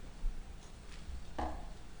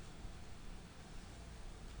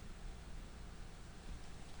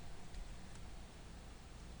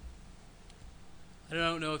I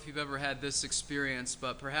don't know if you've ever had this experience,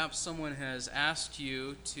 but perhaps someone has asked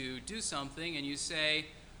you to do something and you say,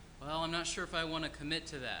 well, I'm not sure if I want to commit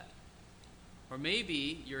to that. Or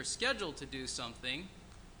maybe you're scheduled to do something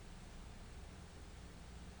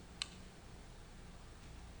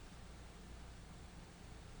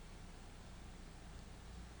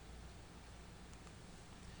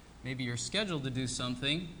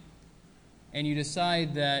and you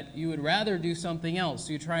decide that you would rather do something else.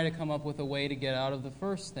 So you try to come up with a way to get out of the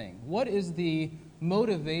first thing. What is the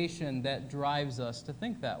motivation that drives us to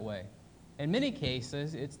think that way? In many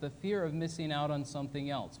cases, it's the fear of missing out on something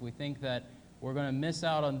else. We think that we're going to miss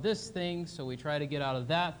out on this thing, so we try to get out of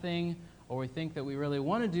that thing, or we think that we really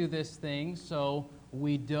want to do this thing, so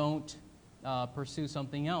we don't pursue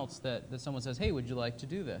something else that someone says, hey, would you like to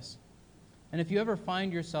do this? And if you ever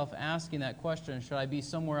find yourself asking that question, should I be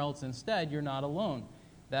somewhere else instead, you're not alone.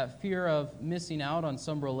 That fear of missing out on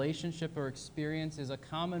some relationship or experience is a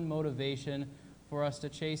common motivation for us to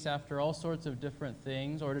chase after all sorts of different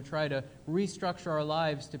things or to try to restructure our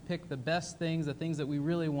lives to pick the best things, the things that we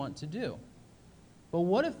really want to do. But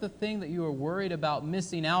what if the thing that you were worried about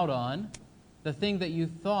missing out on, the thing that you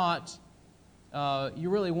thought you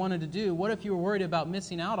really wanted to do, what if you were worried about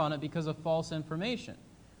missing out on it because of false information?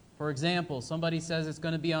 For example, somebody says it's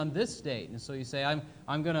going to be on this date, and so you say,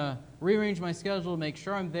 I'm going to rearrange my schedule to make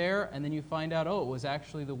sure I'm there, and then you find out, oh, it was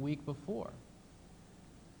actually the week before.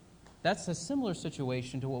 That's a similar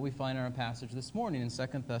situation to what we find in our passage this morning in 2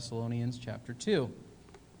 Thessalonians chapter 2.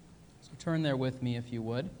 So turn there with me if you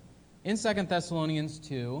would. In 2 Thessalonians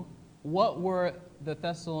 2, what were the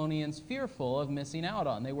Thessalonians fearful of missing out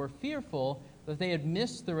on? They were fearful that they had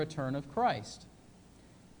missed the return of Christ.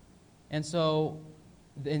 And so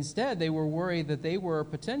instead, they were worried that they were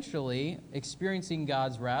potentially experiencing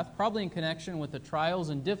God's wrath, probably in connection with the trials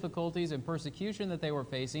and difficulties and persecution that they were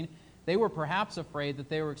facing. They were perhaps afraid that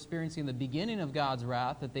they were experiencing the beginning of God's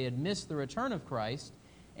wrath, that they had missed the return of Christ,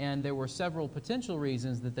 and there were several potential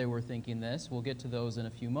reasons that they were thinking this. We'll get to those in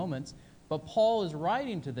a few moments. But Paul is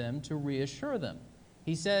writing to them to reassure them.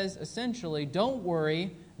 He says, essentially, don't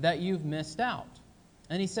worry that you've missed out.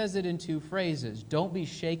 And he says it in two phrases. Don't be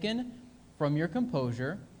shaken from your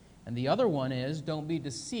composure, and the other one is, don't be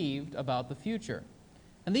deceived about the future.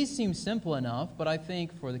 And these seem simple enough, but I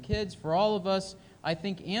think for the kids, for all of us, I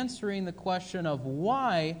think answering the question of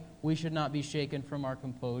why we should not be shaken from our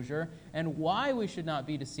composure and why we should not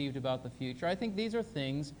be deceived about the future, I think these are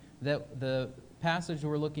things that the passage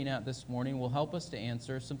we're looking at this morning will help us to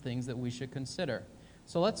answer some things that we should consider.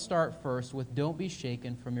 So let's start first with don't be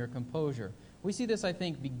shaken from your composure. We see this, I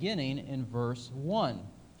think, beginning in verse 1.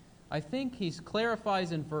 I think he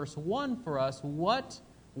clarifies in verse 1 for us what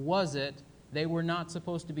was it they were not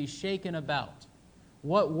supposed to be shaken about.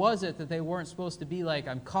 What was it that they weren't supposed to be like,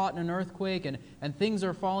 I'm caught in an earthquake and things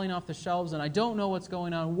are falling off the shelves and I don't know what's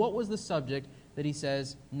going on. What was the subject that he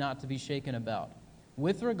says not to be shaken about?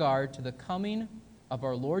 With regard to the coming of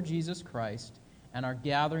our Lord Jesus Christ and our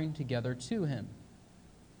gathering together to him.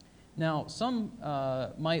 Now, some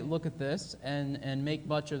might look at this and make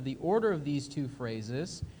much of the order of these two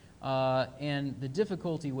phrases. And the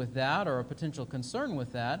difficulty with that, or a potential concern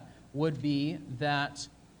with that, would be that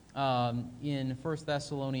in 1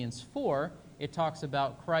 Thessalonians 4, it talks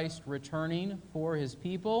about Christ returning for his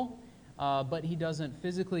people, but he doesn't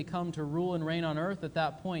physically come to rule and reign on earth at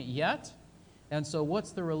that point yet. And so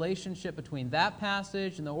what's the relationship between that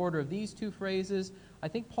passage and the order of these two phrases? I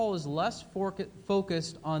think Paul is less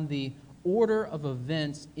focused on the order of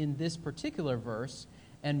events in this particular verse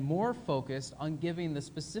and more focused on giving the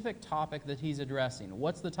specific topic that he's addressing.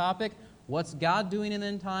 What's the topic? What's God doing in the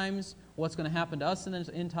end times? What's going to happen to us in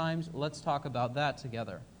the end times? Let's talk about that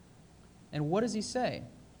together. And what does he say?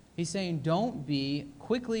 He's saying, don't be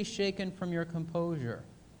quickly shaken from your composure.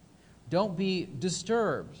 Don't be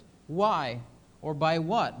disturbed. Why? Or by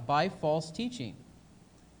what? By false teaching.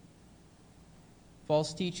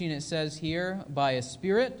 False teaching, it says here, by a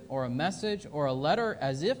spirit or a message or a letter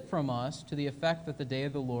as if from us to the effect that the day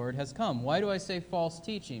of the Lord has come. Why do I say false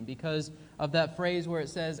teaching? Because of that phrase where it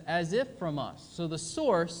says, as if from us. So the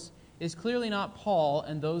source is clearly not Paul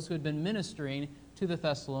and those who had been ministering to the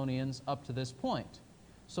Thessalonians up to this point.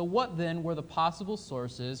 So what then were the possible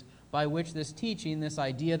sources by which this teaching, this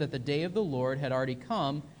idea that the day of the Lord had already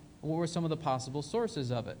come, what were some of the possible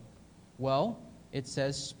sources of it? Well, it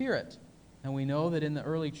says spirit. And we know that in the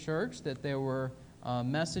early church that there were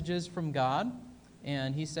messages from God.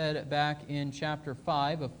 And he said back in chapter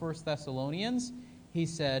 5 of 1 Thessalonians, he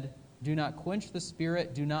said, do not quench the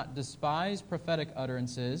spirit, do not despise prophetic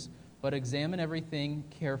utterances, but examine everything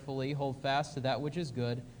carefully, hold fast to that which is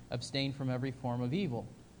good, abstain from every form of evil.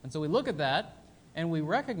 And so we look at that, And we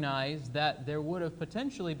recognize that there would have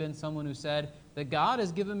potentially been someone who said that God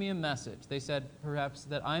has given me a message. They said perhaps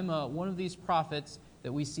that I'm one of these prophets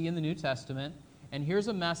that we see in the New Testament, and here's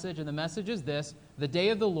a message, and the message is this: the day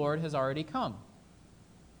of the Lord has already come.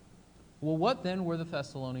 Well, what then were the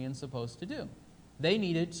Thessalonians supposed to do? They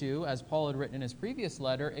needed to, as Paul had written in his previous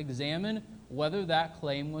letter, examine whether that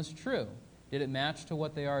claim was true. Did it match to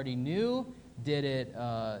what they already knew? Did it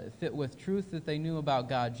fit with truth that they knew about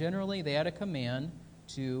God generally? They had a command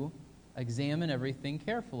to examine everything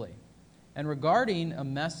carefully. And regarding a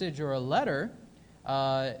message or a letter,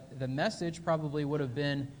 the message probably would have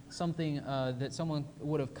been something that someone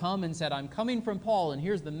would have come and said, I'm coming from Paul, and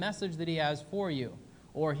here's the message that he has for you.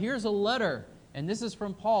 Or here's a letter, and this is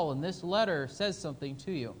from Paul, and this letter says something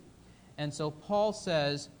to you. And so Paul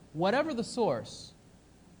says, whatever the source,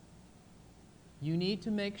 you need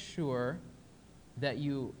to make sure that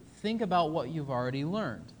you think about what you've already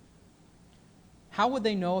learned. How would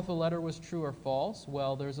they know if a letter was true or false?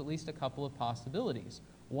 Well, there's at least a couple of possibilities.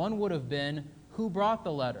 One would have been, who brought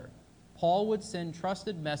the letter? Paul would send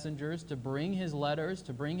trusted messengers to bring his letters,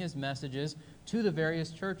 to bring his messages to the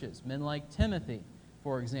various churches, men like Timothy,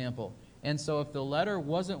 for example. And so if the letter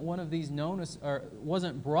wasn't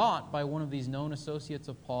wasn't brought by one of these known associates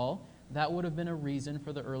of Paul, that would have been a reason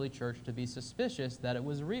for the early church to be suspicious that it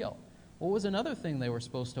was real. What was another thing they were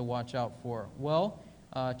supposed to watch out for? Well,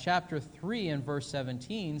 chapter 3 and verse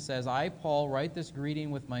 17 says, I, Paul, write this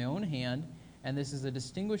greeting with my own hand, and this is a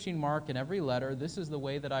distinguishing mark in every letter. This is the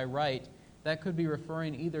way that I write. That could be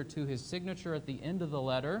referring either to his signature at the end of the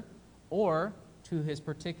letter or to his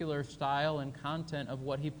particular style and content of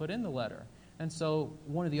what he put in the letter. And so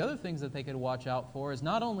one of the other things that they could watch out for is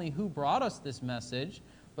not only who brought us this message,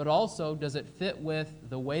 but also does it fit with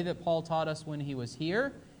the way that Paul taught us when he was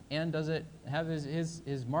here, and does it have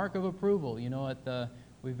his mark of approval? You know,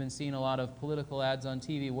 we've been seeing a lot of political ads on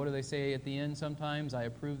TV. What do they say at the end sometimes? I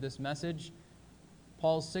approve this message.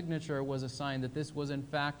 Paul's signature was a sign that this was in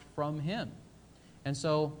fact from him. And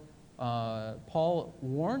so Paul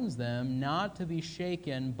warns them not to be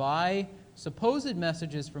shaken by supposed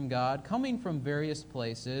messages from God coming from various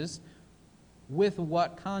places with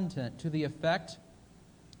what content? To the effect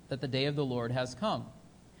that the day of the Lord has come.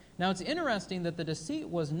 Now it's interesting that the deceit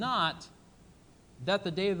was not that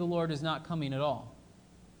the day of the Lord is not coming at all.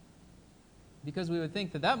 Because we would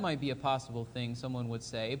think that that might be a possible thing someone would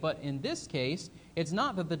say, but in this case, it's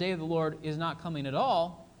not that the day of the Lord is not coming at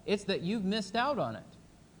all, it's that you've missed out on it.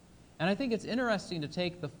 And I think it's interesting to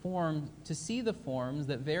see the forms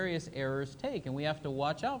that various errors take, and we have to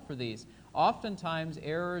watch out for these. Oftentimes,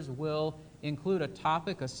 errors will include a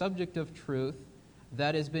topic, a subject of truth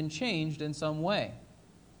that has been changed in some way.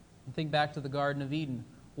 Think back to the Garden of Eden.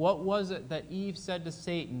 What was it that Eve said to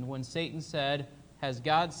Satan when Satan said, has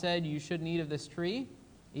God said you shouldn't eat of this tree?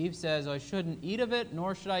 Eve says, I shouldn't eat of it,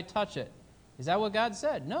 nor should I touch it. Is that what God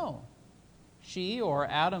said? No. She, or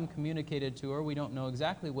Adam, communicated to her, we don't know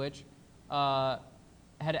exactly which, had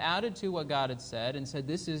added to what God had said and said,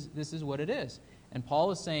 this is what it is. And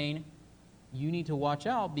Paul is saying, you need to watch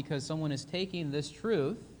out because someone is taking this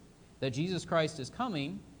truth that Jesus Christ is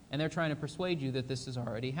coming, and they're trying to persuade you that this has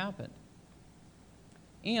already happened.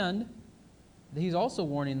 And he's also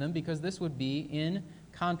warning them because this would be in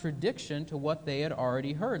contradiction to what they had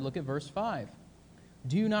already heard. Look at verse 5.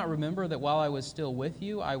 Do you not remember that while I was still with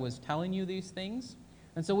you, I was telling you these things?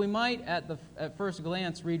 And so we might, at first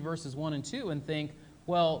glance, read verses 1 and 2 and think,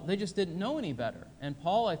 well, they just didn't know any better. And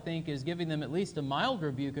Paul, I think, is giving them at least a mild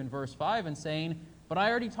rebuke in verse 5 and saying, but I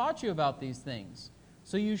already taught you about these things.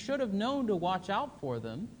 So you should have known to watch out for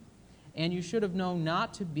them, and you should have known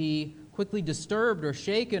not to be quickly disturbed or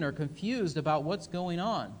shaken or confused about what's going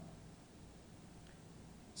on.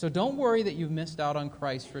 So don't worry that you've missed out on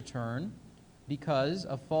Christ's return because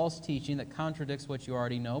of false teaching that contradicts what you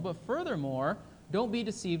already know. But furthermore, don't be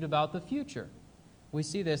deceived about the future. We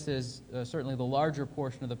see this as certainly the larger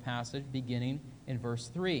portion of the passage beginning in verse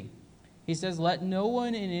 3. He says, let no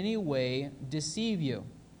one in any way deceive you.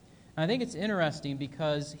 And I think it's interesting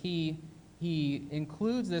because he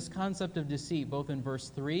includes this concept of deceit both in verse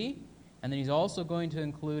 3, and then he's also going to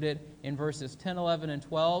include it in verses 10, 11, and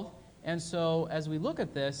 12. And so as we look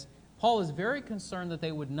at this, Paul is very concerned that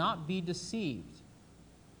they would not be deceived.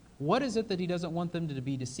 What is it that he doesn't want them to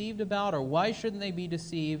be deceived about, or why shouldn't they be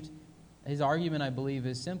deceived? His argument, I believe,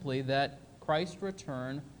 is simply that Christ's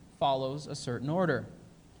return follows a certain order.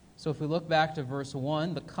 So if we look back to verse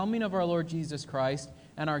 1, the coming of our Lord Jesus Christ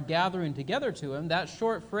and our gathering together to him, that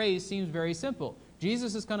short phrase seems very simple.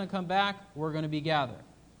 Jesus is going to come back, we're going to be gathered.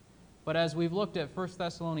 But as we've looked at 1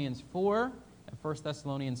 Thessalonians 4 and 1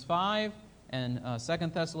 Thessalonians 5 and 2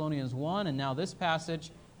 Thessalonians 1, and now this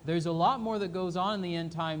passage, there's a lot more that goes on in the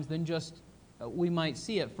end times than just we might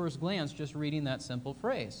see at first glance just reading that simple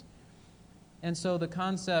phrase. And so the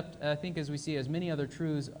concept, I think, as we see as many other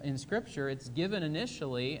truths in Scripture, it's given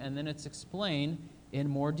initially and then it's explained in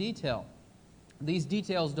more detail. These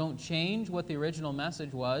details don't change what the original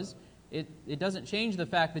message was. It doesn't change the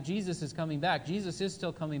fact that Jesus is coming back. Jesus is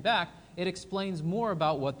still coming back. It explains more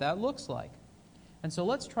about what that looks like. And so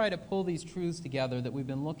let's try to pull these truths together that we've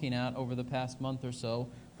been looking at over the past month or so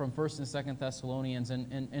from 1 and 2 Thessalonians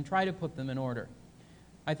and try to put them in order.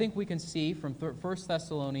 I think we can see from 1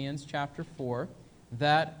 Thessalonians chapter 4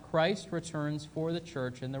 that Christ returns for the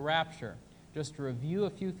church in the rapture. Just to review a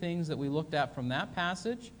few things that we looked at from that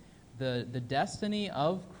passage, the destiny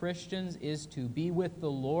of Christians is to be with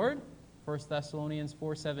the Lord, 1 Thessalonians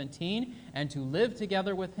 4:17, and to live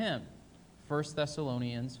together with Him, 1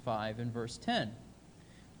 Thessalonians 5 and verse 10.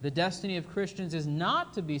 The destiny of Christians is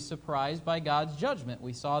not to be surprised by God's judgment.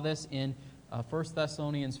 We saw this in 1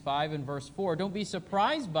 Thessalonians 5 and verse 4. Don't be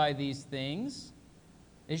surprised by these things.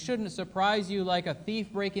 It shouldn't surprise you like a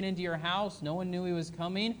thief breaking into your house. No one knew he was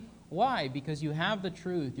coming. Why? Because you have the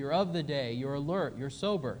truth. You're of the day. You're alert. You're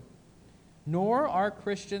sober. Nor are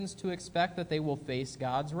Christians to expect that they will face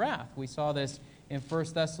God's wrath. We saw this in 1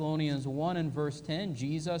 Thessalonians 1 and verse 10,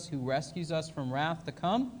 Jesus who rescues us from wrath to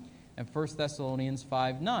come, and 1 Thessalonians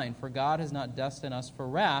 5:9, for God has not destined us for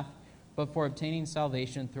wrath, but for obtaining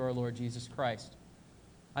salvation through our Lord Jesus Christ.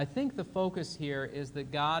 I think the focus here is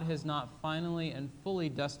that God has not finally and fully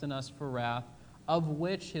destined us for wrath, of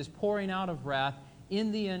which His pouring out of wrath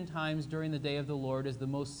in the end times during the day of the Lord is the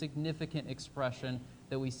most significant expression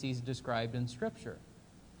that we see described in Scripture.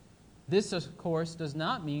 This, of course, does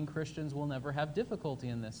not mean Christians will never have difficulty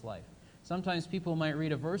in this life. Sometimes people might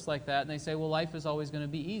read a verse like that and they say, well, life is always going to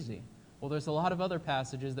be easy. Well, there's a lot of other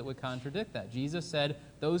passages that would contradict that. Jesus said,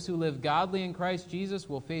 those who live godly in Christ Jesus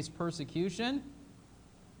will face persecution.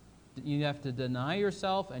 You have to deny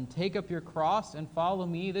yourself and take up your cross and follow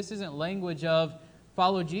me. This isn't language of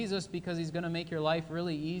follow Jesus because He's going to make your life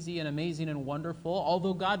really easy and amazing and wonderful,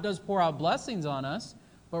 although God does pour out blessings on us,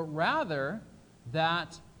 but rather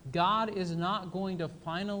that God is not going to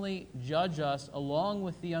finally judge us along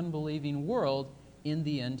with the unbelieving world in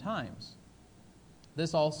the end times.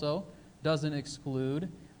 This also doesn't exclude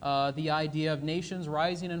the idea of nations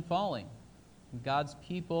rising and falling. God's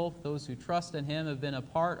people, those who trust in Him, have been a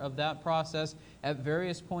part of that process at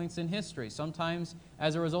various points in history. Sometimes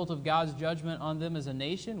as a result of God's judgment on them as a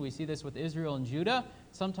nation. We see this with Israel and Judah.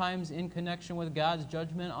 Sometimes in connection with God's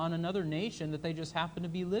judgment on another nation that they just happen to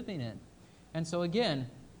be living in. And so again,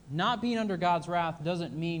 not being under God's wrath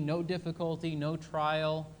doesn't mean no difficulty, no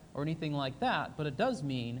trial, or anything like that. But it does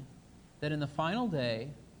mean that in the final day,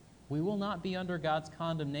 we will not be under God's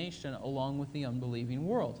condemnation along with the unbelieving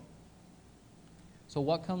world. So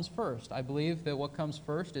what comes first? I believe that what comes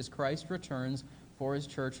first is Christ returns for His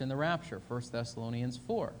church in the rapture, 1 Thessalonians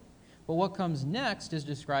 4. But what comes next is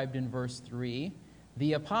described in verse 3.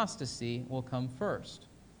 The apostasy will come first.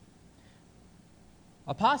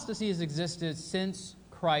 Apostasy has existed since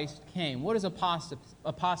Christ came. What is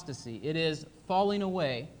apostasy? It is falling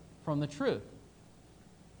away from the truth.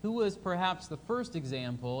 Who was perhaps the first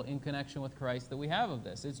example in connection with Christ that we have of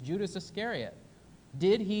this? It's Judas Iscariot.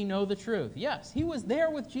 Did he know the truth? Yes, he was there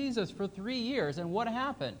with Jesus for 3 years, and what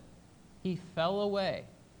happened? He fell away.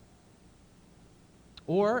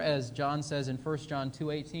 Or, as John says in 1 John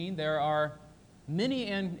 2:18, there are many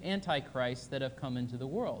antichrists that have come into the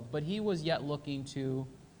world, but he was yet looking to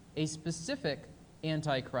a specific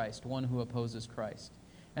antichrist, one who opposes Christ.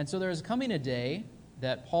 And so there is coming a day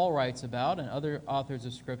that Paul writes about, and other authors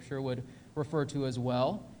of Scripture would refer to as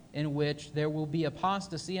well, in which there will be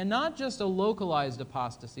apostasy, and not just a localized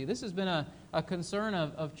apostasy. This has been a concern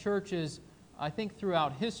of churches, I think,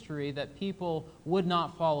 throughout history, that people would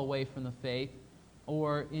not fall away from the faith,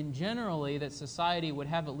 or in generally that society would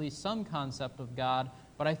have at least some concept of God.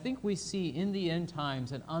 But I think we see in the end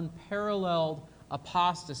times an unparalleled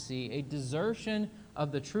apostasy, a desertion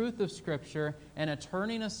of the truth of Scripture, and a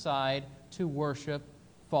turning aside to worship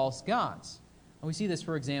false gods. And we see this,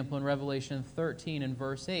 for example, in Revelation 13 and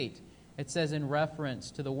verse 8. It says in reference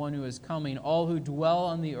to the one who is coming, all who dwell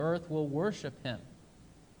on the earth will worship Him.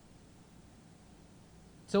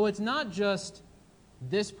 So it's not just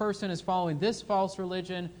this person is following this false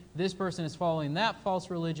religion, this person is following that false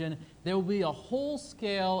religion. There will be a whole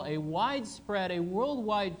scale, a widespread, a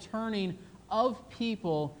worldwide turning of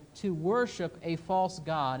people to worship a false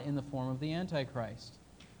god in the form of the Antichrist.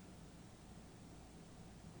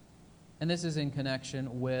 And this is in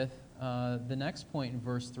connection with the next point in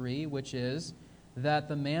verse 3, which is that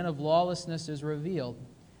the man of lawlessness is revealed.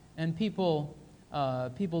 And people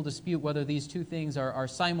dispute whether these two things are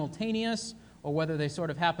simultaneous or whether they sort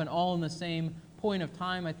of happen all in the same point of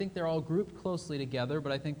time. I think they're all grouped closely together,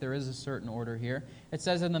 but I think there is a certain order here. It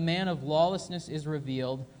says, and the man of lawlessness is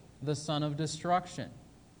revealed, the son of destruction.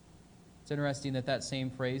 It's interesting that same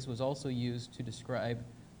phrase was also used to describe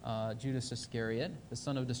Judas Iscariot, the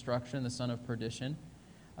son of destruction, the son of perdition.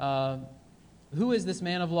 Who is this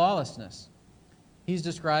man of lawlessness? He's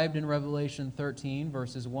described in Revelation 13,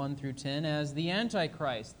 verses 1 through 10, as the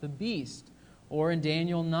Antichrist, the beast, or in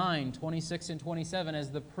Daniel 9, 26 and 27,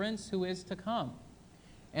 as the prince who is to come.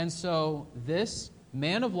 And so this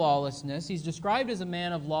man of lawlessness, he's described as a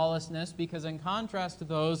man of lawlessness because in contrast to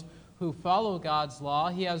those who follow God's law,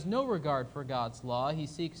 he has no regard for God's law. He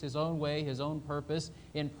seeks his own way, his own purpose.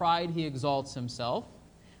 In pride, he exalts himself.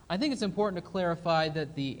 I think it's important to clarify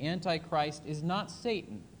that the Antichrist is not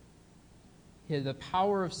Satan. The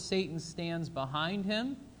power of Satan stands behind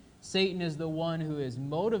him. Satan is the one who is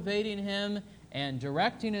motivating him and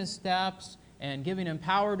directing his steps and giving him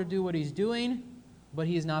power to do what he's doing, but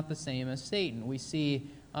he is not the same as Satan. We see,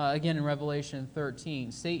 again in Revelation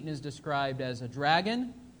 13, Satan is described as a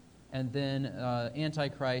dragon, and then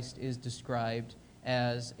Antichrist is described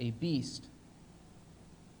as a beast.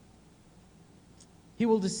 He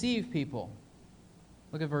will deceive people.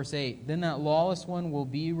 Look at verse 8. Then that lawless one will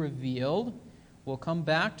be revealed. We'll come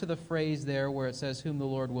back to the phrase there where it says, whom the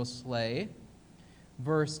Lord will slay.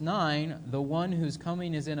 Verse 9, the one whose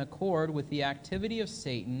coming is in accord with the activity of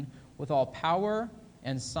Satan, with all power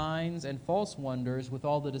and signs and false wonders, with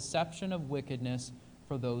all the deception of wickedness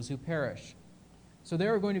for those who perish. So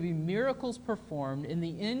there are going to be miracles performed in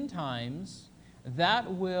the end times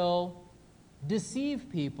that will deceive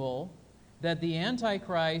people that the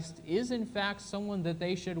Antichrist is in fact someone that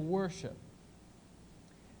they should worship.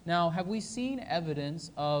 Now, have we seen evidence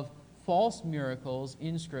of false miracles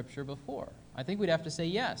in Scripture before? I think we'd have to say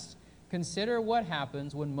yes. Consider what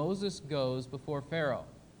happens when Moses goes before Pharaoh.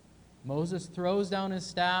 Moses throws down his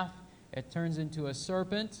staff, it turns into a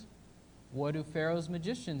serpent. What do Pharaoh's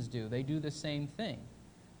magicians do? They do the same thing.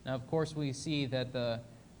 Now, of course, we see that the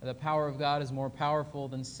power of God is more powerful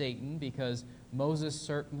than Satan because Moses'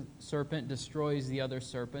 serpent destroys the other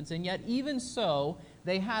serpents. And yet, even so,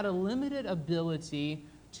 they had a limited ability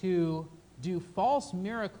to do false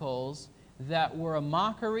miracles that were a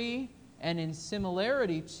mockery and in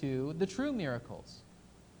similarity to the true miracles.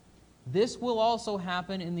 This will also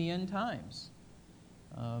happen in the end times.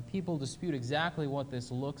 People dispute exactly what this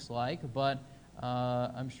looks like, but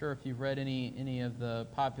I'm sure if you've read any of the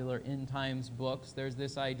popular end times books, there's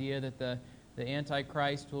this idea that the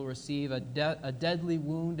Antichrist will receive a deadly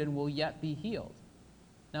wound and will yet be healed.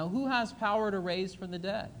 Now, who has power to raise from the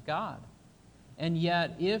dead? God. And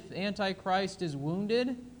yet, if Antichrist is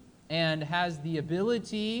wounded and has the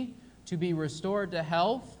ability to be restored to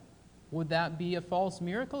health, would that be a false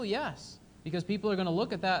miracle? Yes. Because people are going to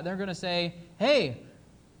look at that and they're going to say, hey,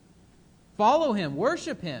 follow him,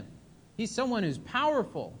 worship him. He's someone who's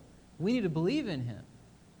powerful. We need to believe in him.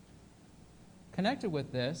 Connected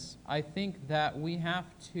with this, I think that we have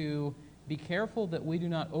to be careful that we do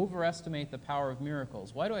not overestimate the power of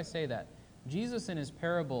miracles. Why do I say that? Jesus in his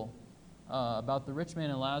parable about the rich man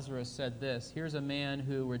and Lazarus said this. Here's a man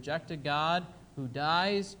who rejected God, who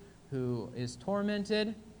dies, who is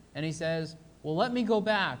tormented, and he says, well, let me go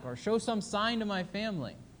back or show some sign to my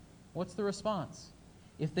family. What's the response?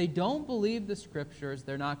 If they don't believe the Scriptures,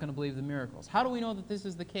 they're not going to believe the miracles. How do we know that this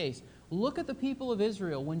is the case? Look at the people of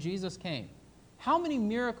Israel when Jesus came. How many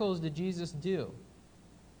miracles did Jesus do?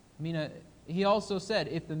 I mean, he also said,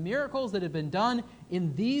 if the miracles that had been done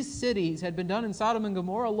in these cities had been done in Sodom and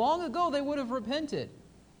Gomorrah, long ago they would have repented.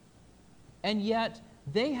 And yet,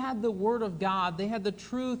 they had the Word of God. They had the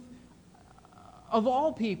truth of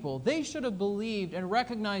all people. They should have believed and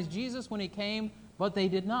recognized Jesus when he came, but they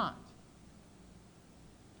did not.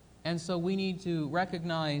 And so we need to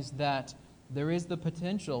recognize that there is the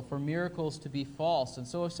potential for miracles to be false. And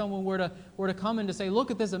so if someone were to come in to say,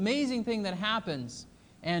 look at this amazing thing that happens,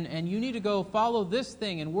 and you need to go follow this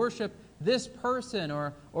thing and worship this person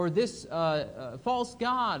or this false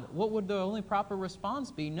god, what would the only proper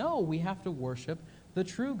response be? No, we have to worship the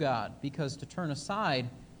true God, because to turn aside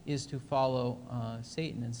is to follow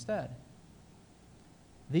Satan instead.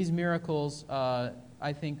 These miracles,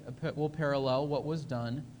 I think, will parallel what was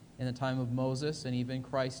done in the time of Moses and even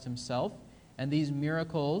Christ himself. And these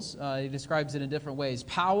miracles, he describes it in different ways.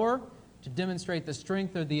 Power, to demonstrate the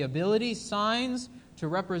strength or the ability. Signs, to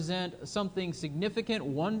represent something significant.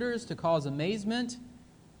 Wonders, to cause amazement.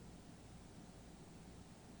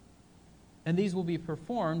 And these will be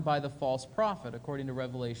performed by the false prophet, according to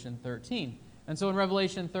Revelation 13. And so in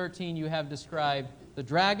Revelation 13, you have described the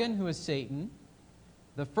dragon, who is Satan,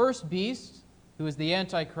 the first beast, who is the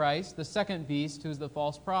Antichrist, the second beast, who is the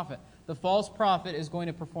false prophet. The false prophet is going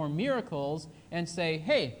to perform miracles and say,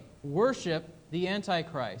 hey, worship the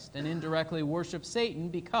Antichrist, and indirectly worship Satan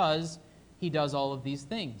because he does all of these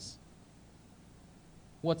things.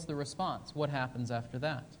 What's the response? What happens after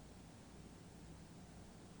that?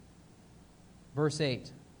 Verse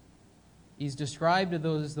 8. He's described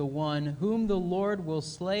as the one whom the Lord will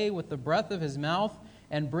slay with the breath of his mouth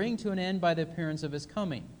and bring to an end by the appearance of his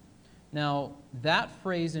coming. Now, that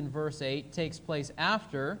phrase in verse 8 takes place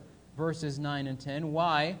after verses 9 and 10.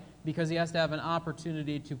 Why? Because he has to have an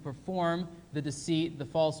opportunity to perform the deceit, the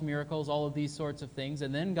false miracles, all of these sorts of things,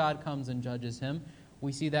 and then God comes and judges him.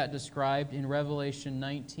 We see that described in Revelation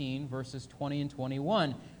 19, verses 20 and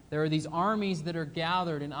 21. There are these armies that are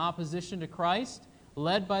gathered in opposition to Christ,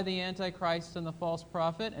 led by the Antichrist and the false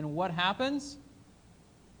prophet, and what happens?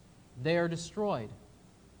 They are destroyed.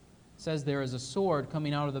 It says there is a sword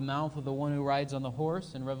coming out of the mouth of the one who rides on the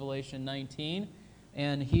horse in Revelation 19.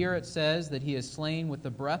 And here it says that he is slain with the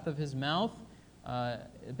breath of his mouth.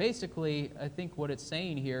 Basically, I think what it's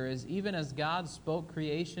saying here is even as God spoke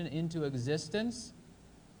creation into existence,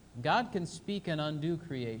 God can speak and undo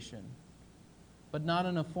creation, but not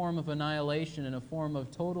in a form of annihilation, in a form of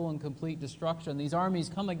total and complete destruction. These armies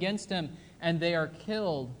come against him, and they are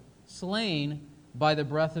killed, slain by the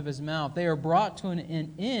breath of his mouth. They are brought to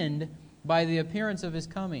an end by the appearance of his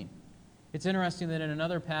coming. It's interesting that in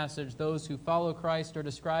another passage, those who follow Christ are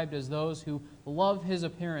described as those who love his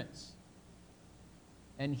appearance.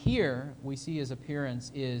 And here we see his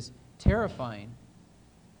appearance is terrifying.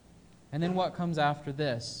 And then what comes after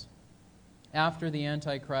this? After the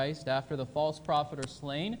Antichrist, after the false prophet are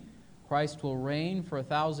slain, Christ will reign for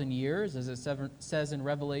 1,000 years, as it says in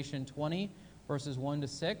Revelation 20, verses 1 to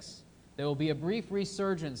 6. There will be a brief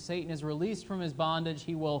resurgence. Satan is released from his bondage.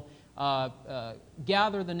 He will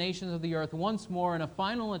gather the nations of the earth once more in a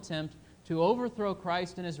final attempt to overthrow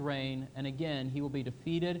Christ in his reign. And again, he will be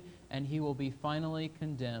defeated, and he will be finally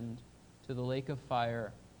condemned to the lake of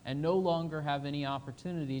fire and no longer have any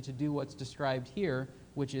opportunity to do what's described here,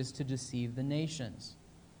 which is to deceive the nations.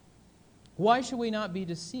 Why should we not be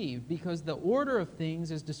deceived? Because the order of things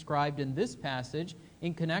is described in this passage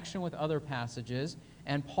in connection with other passages,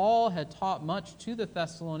 and Paul had taught much to the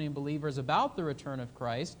Thessalonian believers about the return of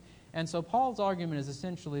Christ. And so Paul's argument is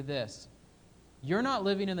essentially this: you're not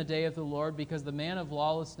living in the day of the Lord because the man of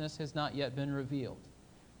lawlessness has not yet been revealed.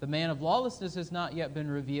 The man of lawlessness has not yet been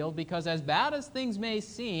revealed because, as bad as things may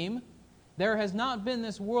seem, there has not been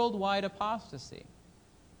this worldwide apostasy.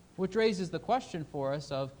 Which raises the question for us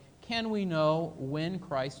of, can we know when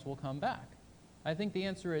Christ will come back? I think the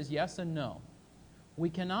answer is yes and no. We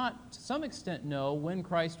cannot, to some extent, know when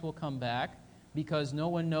Christ will come back because no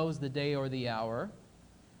one knows the day or the hour.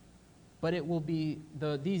 But it will be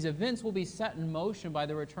these events will be set in motion by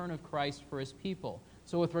the return of Christ for his people.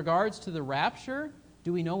 So with regards to the rapture,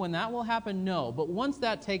 do we know when that will happen? No. But once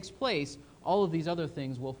that takes place, all of these other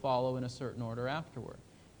things will follow in a certain order afterward.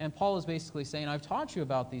 And Paul is basically saying, I've taught you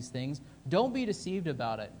about these things. Don't be deceived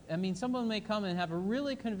about it. I mean, someone may come and have a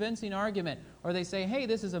really convincing argument, or they say, hey,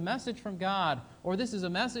 this is a message from God, or this is a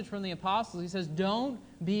message from the apostles. He says, don't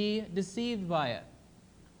be deceived by it.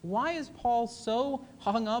 Why is Paul so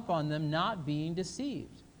hung up on them not being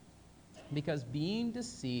deceived? Because being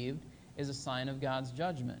deceived is a sign of God's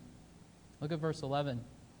judgment. Look at verse 11.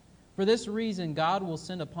 For this reason, God will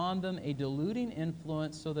send upon them a deluding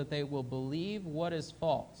influence so that they will believe what is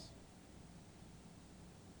false.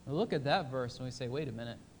 Now look at that verse and we say, wait a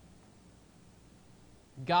minute.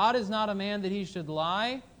 God is not a man that he should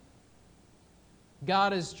lie.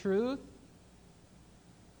 God is truth.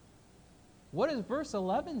 What is verse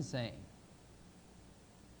 11 saying?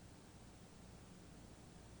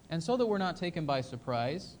 And so that we're not taken by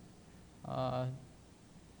surprise,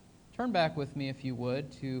 turn back with me, if you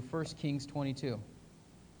would, to 1 Kings 22.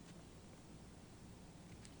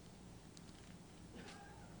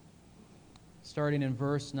 Starting in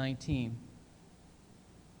verse 19.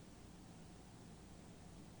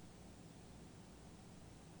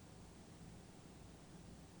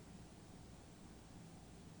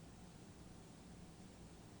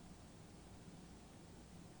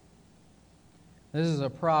 This is a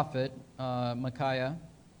prophet, Micaiah.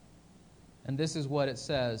 And this is what it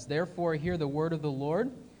says. Therefore, hear the word of the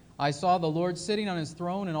Lord. I saw the Lord sitting on his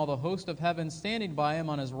throne, and all the host of heaven standing by him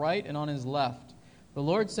on his right and on his left. The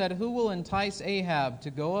Lord said, who will entice Ahab to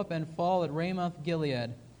go up and fall at Ramoth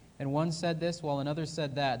Gilead? And one said this, while another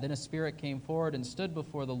said that. Then a spirit came forward and stood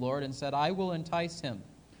before the Lord and said, I will entice him.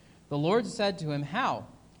 The Lord said to him, How?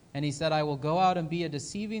 And he said, I will go out and be a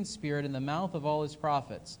deceiving spirit in the mouth of all his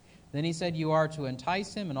prophets. Then he said, You are to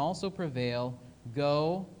entice him and also prevail.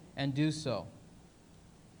 Go and do so.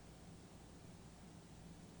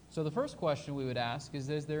 So the first question we would ask is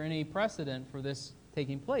there any precedent for this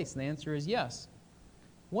taking place? And the answer is yes.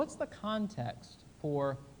 What's the context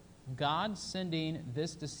for God sending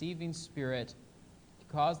this deceiving spirit to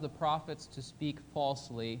cause the prophets to speak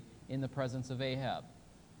falsely in the presence of Ahab?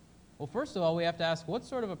 Well, first of all, we have to ask, what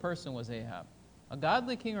sort of a person was Ahab? A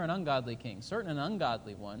godly king or an ungodly king? Certainly an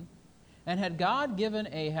ungodly one. And had God given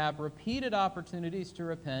Ahab repeated opportunities to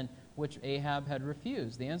repent, which Ahab had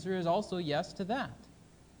refused? The answer is also yes to that.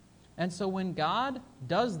 And so when God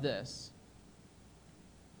does this,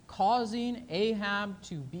 causing Ahab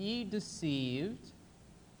to be deceived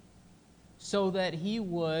so that he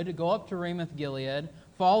would go up to Ramoth-Gilead,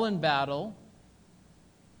 fall in battle,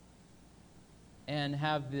 and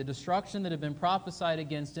have the destruction that had been prophesied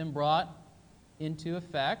against him brought into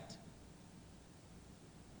effect,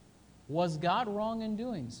 was God wrong in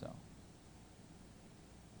doing so?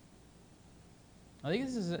 I think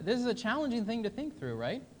this is a challenging thing to think through,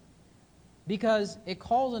 right? Because it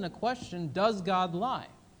calls into question, does God lie?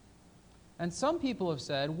 And some people have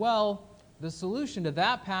said, well, the solution to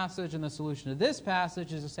that passage and the solution to this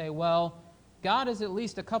passage is to say, well, God is at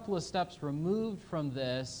least a couple of steps removed from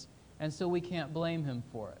this, and so we can't blame him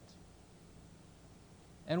for it.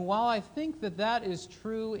 And while I think that that is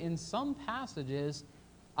true in some passages,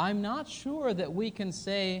 I'm not sure that we can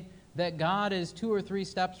say that God is 2 or 3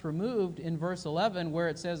 steps removed in verse 11, where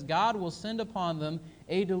it says, God will send upon them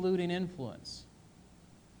a deluding influence.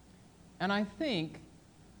 And I think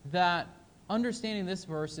that understanding this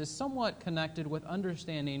verse is somewhat connected with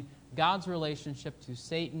understanding God's relationship to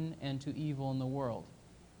Satan and to evil in the world.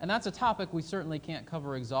 And that's a topic we certainly can't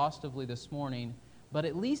cover exhaustively this morning, but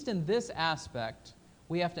at least in this aspect,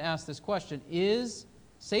 we have to ask this question: is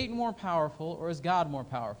Satan more powerful or is God more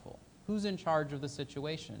powerful? Who's in charge of the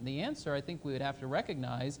situation? The answer, I think we would have to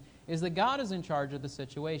recognize, is that God is in charge of the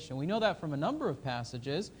situation. We know that from a number of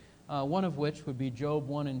passages, one of which would be Job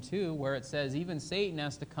 1 and 2, where it says even Satan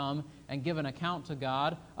has to come and give an account to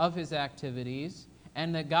God of his activities,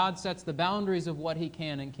 and that God sets the boundaries of what he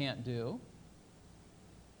can and can't do.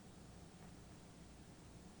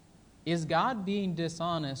 Is God being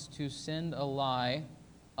dishonest to send a lie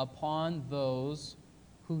upon those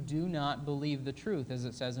who do not believe the truth, as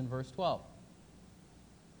it says in verse 12?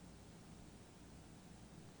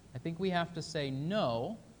 I think we have to say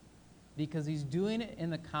no, because he's doing it in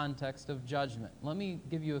the context of judgment. Let me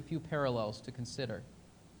give you a few parallels to consider.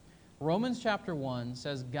 Romans chapter 1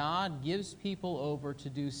 says God gives people over to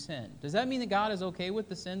do sin. Does that mean that God is okay with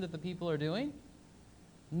the sin that the people are doing?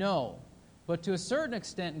 No. But to a certain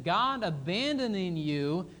extent, God abandoning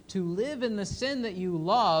you to live in the sin that you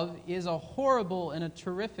love is a horrible and a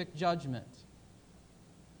terrific judgment.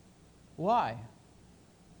 Why?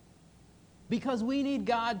 Because we need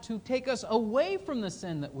God to take us away from the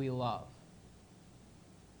sin that we love.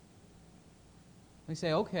 We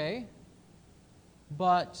say, okay,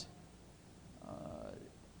 but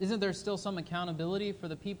isn't there still some accountability for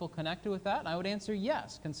the people connected with that? And I would answer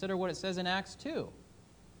yes. Consider what it says in Acts 2.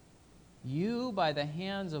 You, by the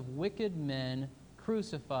hands of wicked men,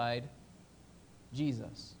 crucified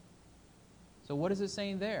Jesus. So what is it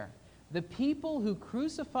saying there? The people who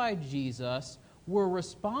crucified Jesus were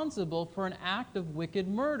responsible for an act of wicked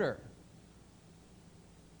murder.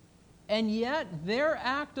 And yet their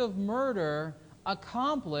act of murder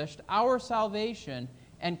accomplished our salvation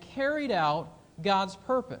and carried out God's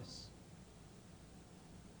purpose.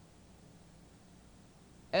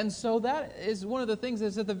 And so that is one of the things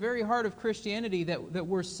that's at the very heart of Christianity, that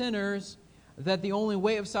we're sinners, that the only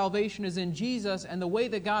way of salvation is in Jesus, and the way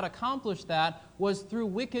that God accomplished that was through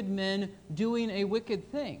wicked men doing a wicked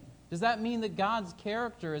thing. Does that mean that God's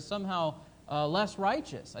character is somehow less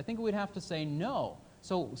righteous? I think we'd have to say no.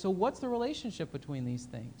 So what's the relationship between these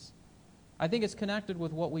things? I think it's connected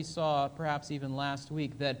with what we saw perhaps even last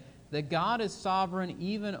week, that God is sovereign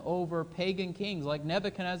even over pagan kings like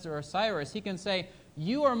Nebuchadnezzar or Cyrus. He can say,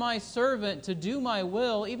 you are my servant to do my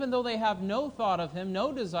will, even though they have no thought of him,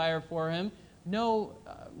 no desire for him, no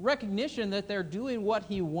recognition that they're doing what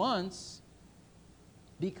he wants.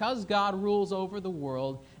 Because God rules over the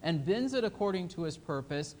world and bends it according to his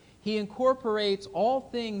purpose, he incorporates all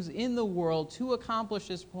things in the world to accomplish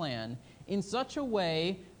his plan in such a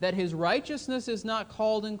way that his righteousness is not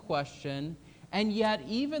called in question, and yet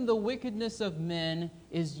even the wickedness of men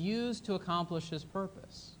is used to accomplish his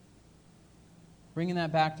purpose. Bringing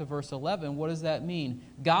that back to verse 11, what does that mean?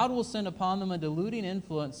 God will send upon them a deluding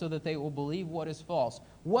influence so that they will believe what is false.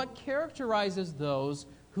 What characterizes those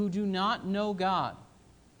who do not know God?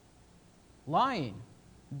 Lying,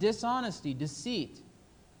 dishonesty, deceit.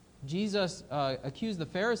 Jesus accused the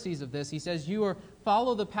Pharisees of this. He says, you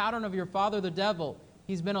follow the pattern of your father, the devil.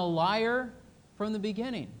 He's been a liar from the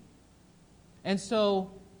beginning. And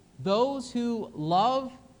so those who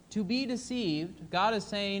love to be deceived, God is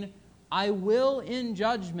saying, I will in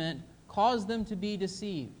judgment cause them to be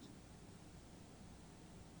deceived.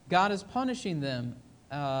 God is punishing them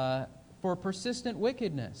for persistent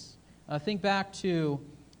wickedness. Think back to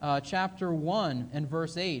chapter 1 and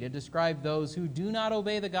verse 8. It described those who do not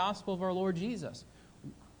obey the gospel of our Lord Jesus.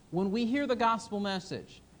 When we hear the gospel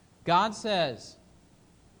message, God says,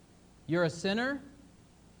 you're a sinner.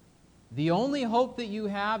 The only hope that you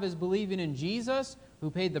have is believing in Jesus,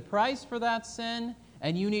 who paid the price for that sin,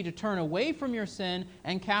 and you need to turn away from your sin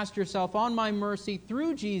and cast yourself on my mercy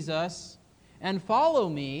through Jesus and follow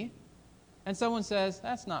me. And someone says,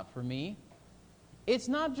 that's not for me. It's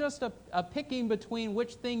not just a picking between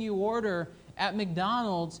which thing you order at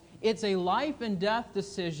McDonald's. It's a life and death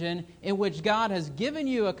decision in which God has given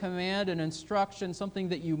you a command, an instruction, something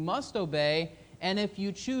that you must obey. And if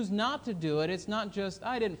you choose not to do it, it's not just,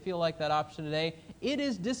 I didn't feel like that option today. It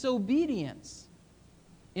is disobedience.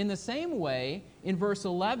 In the same way, in verse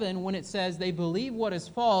 11, when it says they believe what is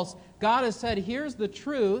false, God has said, here's the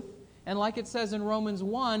truth. And like it says in Romans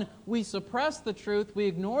 1, we suppress the truth, we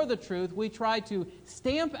ignore the truth, we try to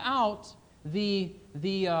stamp out the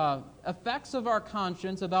effects of our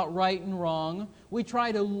conscience about right and wrong. We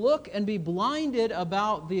try to look and be blinded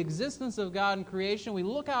about the existence of God and creation. We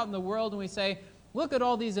look out in the world and we say, look at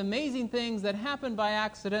all these amazing things that happen by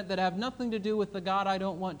accident that have nothing to do with the God I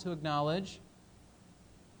don't want to acknowledge.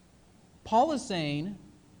 Paul is saying,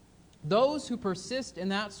 those who persist in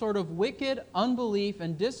that sort of wicked unbelief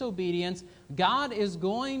and disobedience, God is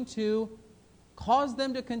going to cause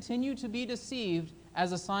them to continue to be deceived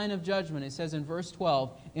as a sign of judgment. It says in verse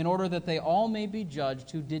 12, in order that they all may be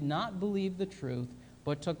judged who did not believe the truth,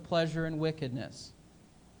 but took pleasure in wickedness.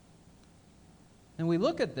 And we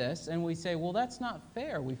look at this and we say, well, that's not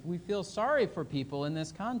fair. We feel sorry for people in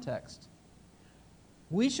this context.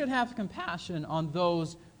 We should have compassion on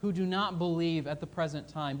those who do not believe at the present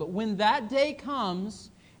time. But when that day comes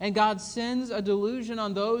and God sends a delusion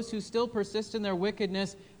on those who still persist in their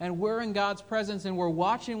wickedness, and we're in God's presence and we're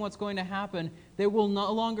watching what's going to happen, there will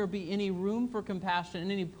no longer be any room for compassion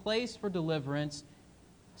and any place for deliverance.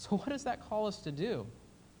 So what does that call us to do?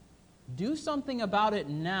 Do something about it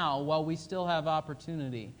now while we still have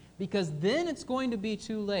opportunity, because then it's going to be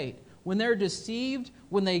too late. When they're deceived,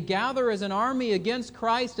 when they gather as an army against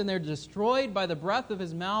Christ and they're destroyed by the breath of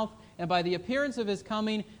His mouth and by the appearance of His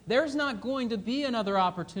coming, there's not going to be another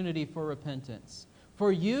opportunity for repentance.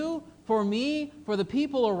 For you, for me, for the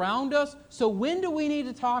people around us. So when do we need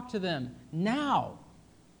to talk to them? Now.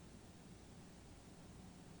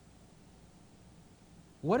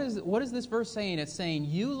 What is this verse saying? It's saying,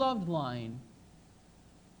 you loved lying.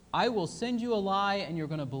 I will send you a lie, and you're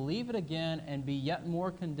going to believe it again and be yet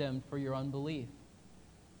more condemned for your unbelief.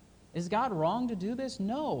 Is God wrong to do this?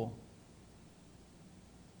 No.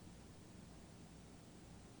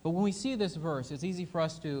 But when we see this verse, it's easy for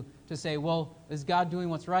us to say, well, is God doing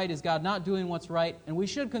what's right? Is God not doing what's right? And we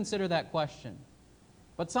should consider that question.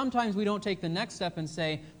 But sometimes we don't take the next step and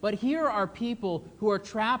say, but here are people who are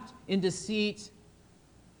trapped in deceit.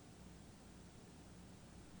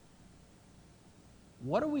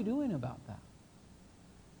 What are we doing about that?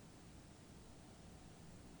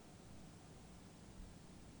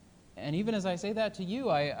 And even as I say that to you,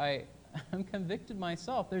 I'm convicted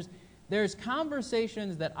myself. There's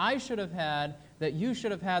conversations that I should have had, that you should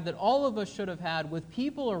have had, that all of us should have had with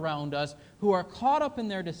people around us who are caught up in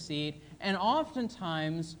their deceit, and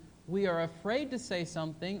oftentimes we are afraid to say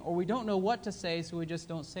something, or we don't know what to say, so we just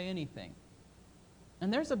don't say anything.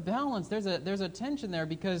 And there's a balance, there's a tension there,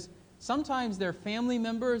 because sometimes they're family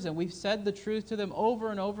members and we've said the truth to them over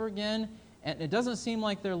and over again, and it doesn't seem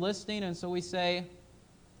like they're listening, and so we say,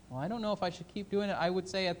 well, I don't know if I should keep doing it. I would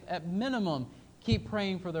say at minimum, keep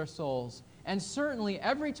praying for their souls. And certainly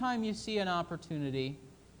every time you see an opportunity,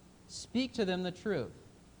 speak to them the truth.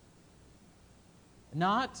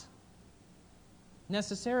 Not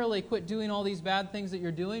necessarily quit doing all these bad things that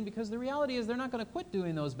you're doing, because the reality is they're not going to quit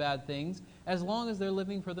doing those bad things as long as they're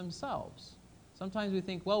living for themselves. Sometimes we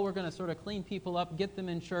think, well, we're going to sort of clean people up, get them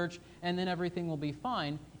in church, and then everything will be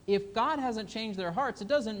fine. If God hasn't changed their hearts, it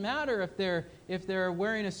doesn't matter if they're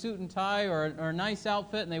wearing a suit and tie or a nice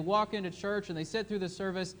outfit and they walk into church and they sit through the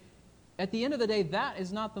service. At the end of the day, that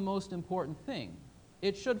is not the most important thing.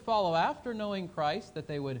 It should follow after knowing Christ that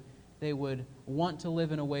they would want to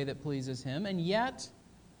live in a way that pleases Him. And yet,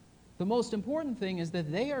 the most important thing is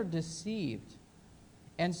that they are deceived.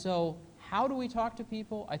 And so, how do we talk to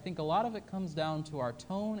people? I think a lot of it comes down to our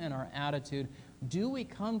tone and our attitude. Do we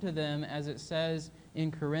come to them, as it says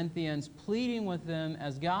in Corinthians, pleading with them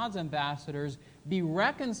as God's ambassadors, be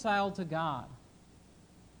reconciled to God?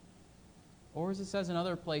 Or as it says in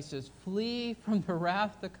other places, flee from the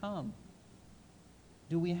wrath to come.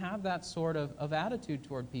 Do we have that sort of attitude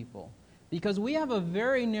toward people? Because we have a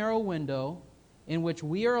very narrow window in which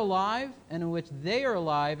we are alive and in which they are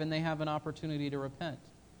alive and they have an opportunity to repent.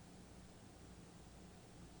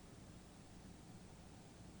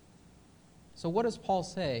 So what does Paul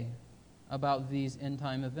say about these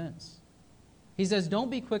end-time events? He says,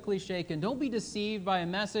 don't be quickly shaken. Don't be deceived by a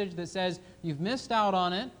message that says you've missed out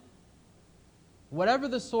on it, whatever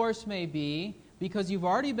the source may be, because you've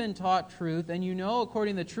already been taught truth, and you know,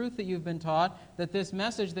 according to the truth that you've been taught, that this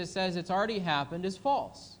message that says it's already happened is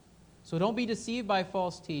false. So don't be deceived by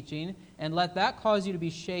false teaching, and let that cause you to be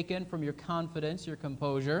shaken from your confidence, your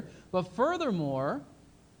composure. But furthermore,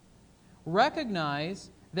 recognize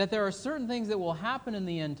that there are certain things that will happen in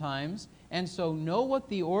the end times, and so know what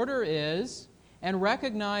the order is, and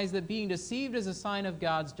recognize that being deceived is a sign of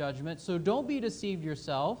God's judgment. So don't be deceived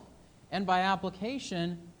yourself, and by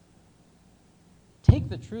application, take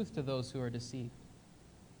the truth to those who are deceived.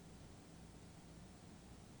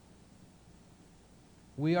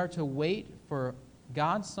 We are to wait for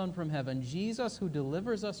God's Son from heaven, Jesus, who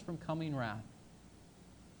delivers us from coming wrath.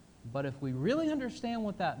 But if we really understand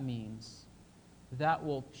what that means, that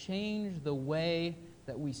will change the way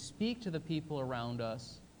that we speak to the people around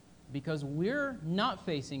us, because we're not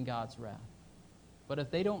facing God's wrath. But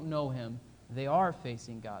if they don't know Him, they are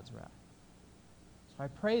facing God's wrath. So I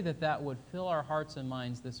pray that that would fill our hearts and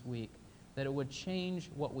minds this week, that it would change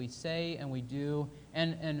what we say and we do.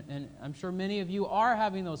 And I'm sure many of you are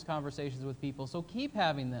having those conversations with people, so keep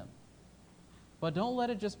having them. But don't let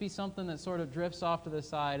it just be something that sort of drifts off to the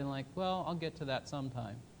side and like, well, I'll get to that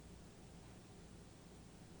sometime.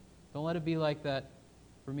 Don't let it be like that,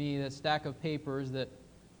 for me, that stack of papers that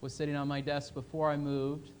was sitting on my desk before I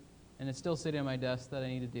moved, and it's still sitting on my desk that I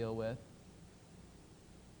need to deal with.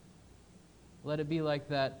 Let it be like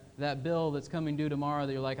that bill that's coming due tomorrow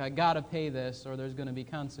that you're like, I got to pay this or there's going to be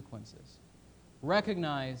consequences.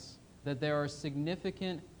 Recognize that there are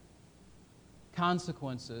significant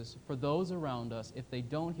consequences for those around us if they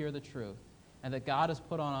don't hear the truth, and that God has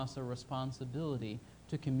put on us a responsibility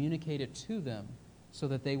to communicate it to them so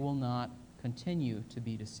that they will not continue to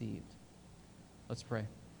be deceived. Let's pray.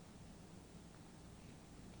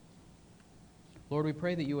 Lord, we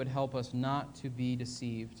pray that you would help us not to be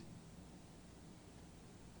deceived.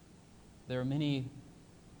 There are many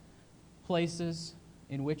places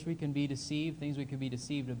in which we can be deceived, things we can be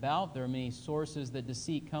deceived about. There are many sources that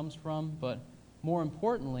deceit comes from, but more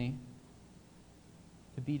importantly,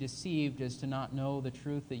 to be deceived is to not know the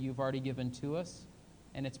truth that you've already given to us,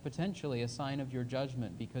 and it's potentially a sign of your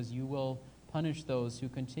judgment, because you will punish those who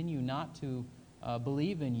continue not to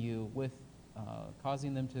believe in you, with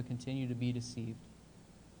causing them to continue to be deceived.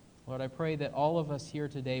 Lord, I pray that all of us here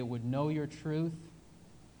today would know your truth,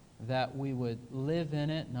 that we would live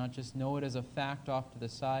in it, not just know it as a fact off to the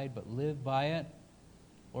side, but live by it.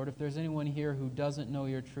 Lord, if there's anyone here who doesn't know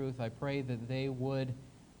your truth, I pray that they would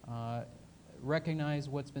recognize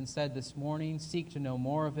what's been said this morning, seek to know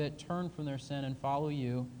more of it, turn from their sin and follow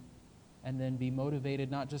you, and then be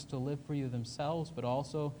motivated not just to live for you themselves, but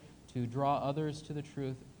also to draw others to the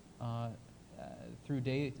truth through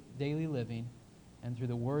daily living and through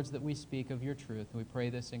the words that we speak of your truth. We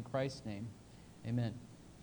pray this in Christ's name. Amen.